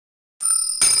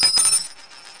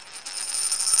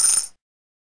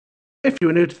If you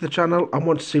are new to the channel and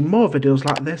want to see more videos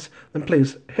like this, then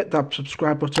please hit that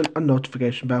subscribe button and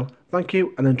notification bell. Thank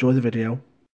you and enjoy the video.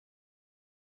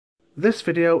 This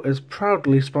video is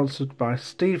proudly sponsored by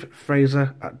Steve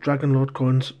Fraser at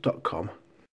dragonlordcoins.com.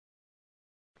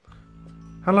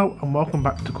 Hello and welcome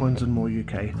back to Coins and More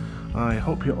UK. I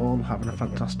hope you're all having a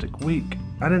fantastic week,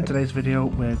 and in today's video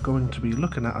we're going to be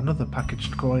looking at another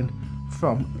packaged coin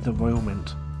from the Royal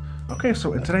Mint. Okay,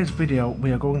 so in today's video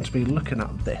we are going to be looking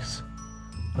at this.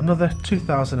 Another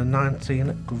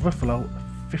 2019 Gruffalo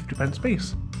 50p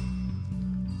piece.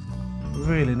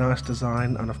 Really nice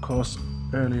design, and of course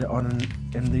earlier on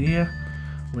in the year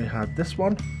we had this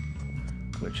one,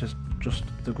 which is just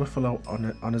the Gruffalo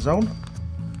on his own.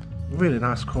 Really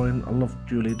nice coin. I love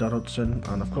Julia Donaldson,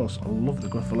 and of course I love the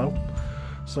Gruffalo.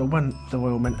 So when the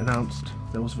Royal Mint announced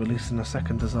they was releasing a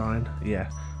second design, yeah,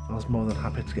 I was more than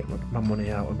happy to get my money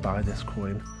out and buy this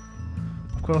coin.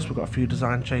 Of course we've got a few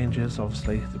design changes.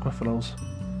 Obviously the Gruffalo's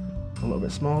a little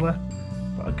bit smaller,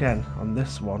 but again on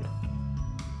this one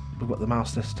we've got the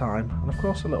mouse this time, and of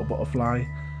course a little butterfly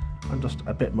and just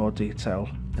a bit more detail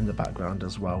in the background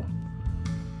as well.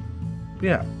 But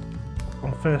yeah,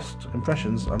 on first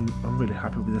impressions I'm really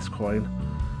happy with this coin.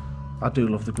 I do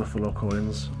love the Gruffalo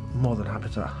coins, more than happy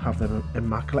to have them in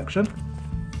my collection.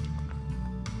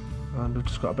 And we've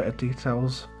just got a bit of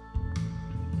details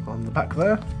on the back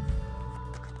there,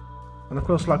 and of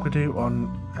course like we do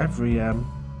on every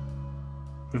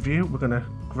review, we're going to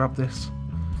grab this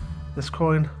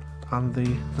coin and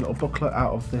the little booklet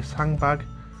out of this handbag,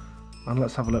 and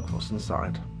let's have a look what's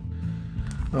inside.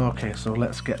 Okay, so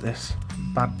let's get this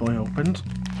bad boy opened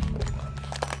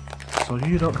so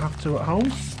you don't have to at home.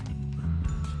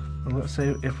 And let's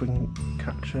see if we can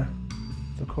capture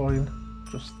the coin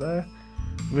just there.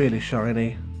 Really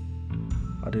shiny.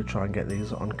 I do try and get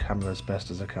these on camera as best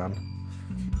as I can.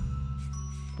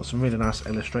 Got some really nice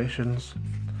illustrations.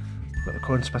 Got the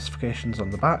coin specifications on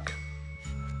the back,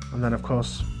 and then of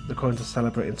course the coins are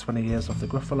celebrating 20 years of the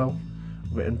Gruffalo,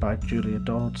 written by Julia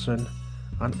Donaldson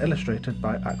and illustrated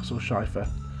by Axel Scheffler.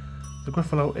 The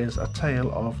Gruffalo is a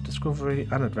tale of discovery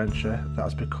and adventure that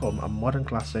has become a modern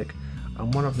classic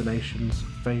and one of the nation's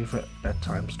favourite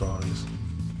bedtime stories.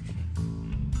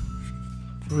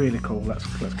 Really cool. Let's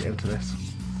get into this.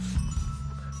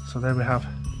 So there we have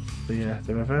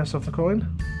the reverse of the coin,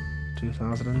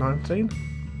 2019.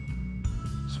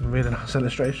 Some really nice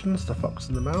illustrations, the fox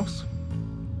and the mouse.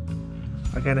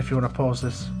 Again, if you want to pause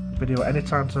this video at any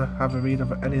time to have a read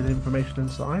of any of the information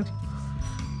inside,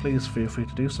 please feel free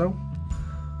to do so.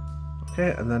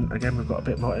 Okay, and then again we've got a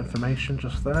bit more information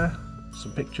just there,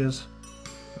 some pictures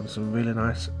and some really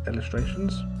nice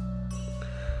illustrations.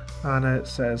 And it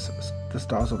says the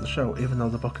stars of the show. Even though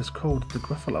the book is called The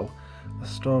Gruffalo, the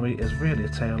story is really a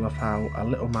tale of how a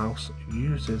little mouse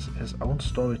uses his own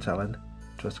storytelling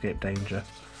to escape danger.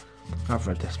 I've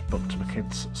read this book to my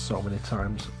kids so many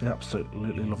times, they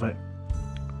absolutely love it.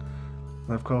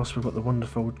 And of course we've got the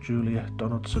wonderful Julia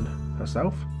Donaldson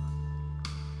herself.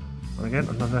 And again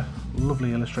another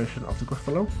lovely illustration of the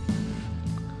Gruffalo.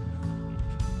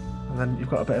 And then you've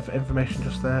got a bit of information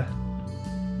just there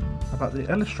about the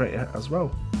illustrator as well,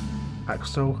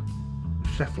 Axel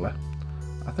Scheffler.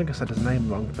 I think I said his name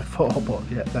wrong before, but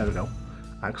yeah, there we go,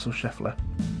 Axel Scheffler.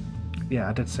 Yeah,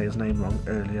 I did say his name wrong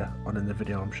earlier on in the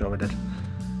video, I'm sure I did.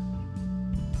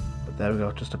 But there we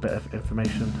go, just a bit of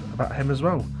information about him as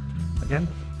well. Again,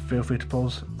 feel free to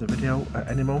pause the video at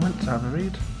any moment to have a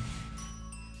read.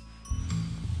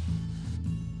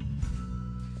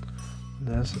 And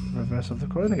there's the reverse of the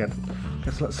coin again.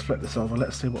 Okay, so let's flip this over,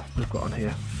 let's see what we've got on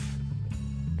here.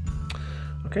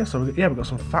 Okay, so yeah, we've got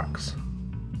some facts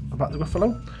about the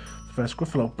Gruffalo. The first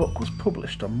Gruffalo book was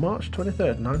published on March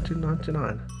 23rd,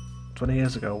 1999. 20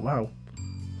 years ago, wow.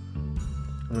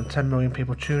 And then 10 million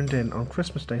people tuned in on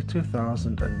Christmas Day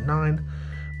 2009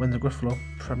 when the Gruffalo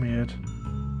premiered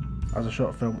as a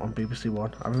short film on BBC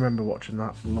One. I remember watching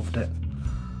that, loved it.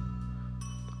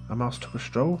 A mouse took a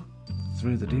stroll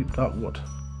through the deep dark wood.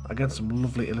 Again, some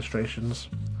lovely illustrations.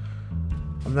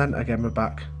 And then again we're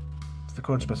back to the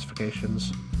coin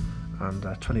specifications and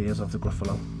 20 years of the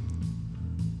Gruffalo.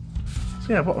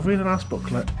 So yeah, what a really nice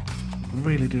booklet.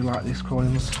 Really do like these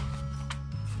coins.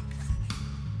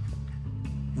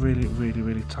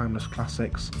 Really timeless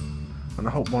classics, and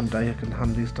I hope one day I can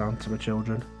hand these down to my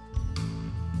children.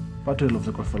 But I do love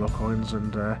the Gruffalo coins,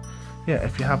 and yeah,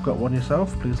 if you have got one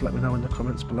yourself, please let me know in the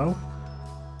comments below.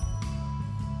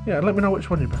 Yeah, let me know which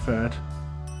one you preferred,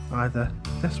 either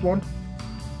this one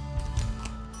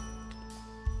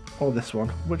or this one.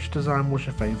 Which design was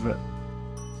your favourite?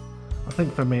 I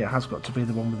think for me it has got to be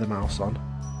the one with the mouse on.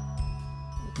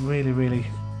 Really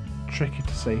tricky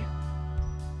to see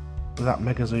with that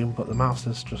mega zoom, but the mouse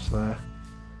is just there.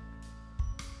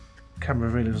 Camera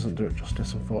really doesn't do it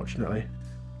justice, unfortunately.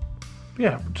 But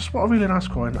yeah, just what a really nice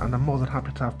coin, and I'm more than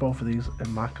happy to have both of these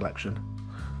in my collection.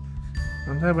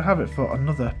 And there we have it for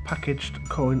another packaged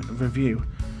coin review.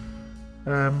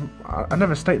 I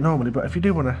never state normally, but if you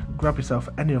do want to grab yourself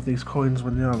any of these coins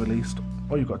when they are released,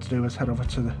 all you've got to do is head over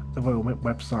to the Royal Mint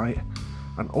website,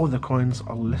 and all the coins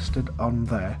are listed on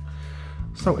there.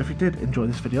 So if you did enjoy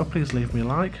this video, please leave me a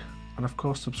like, and of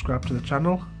course subscribe to the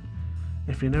channel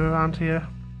if you're new around here,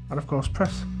 and of course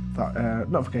press that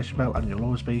notification bell and you'll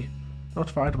always be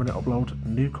notified when I upload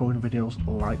new coin videos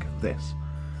like this.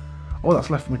 All that's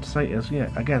left for me to say is, yeah,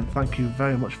 again, thank you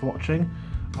very much for watching.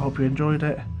 I hope you enjoyed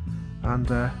it, and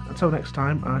until next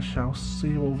time, I shall see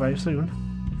you all very soon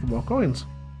for more coins.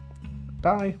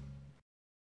 Bye!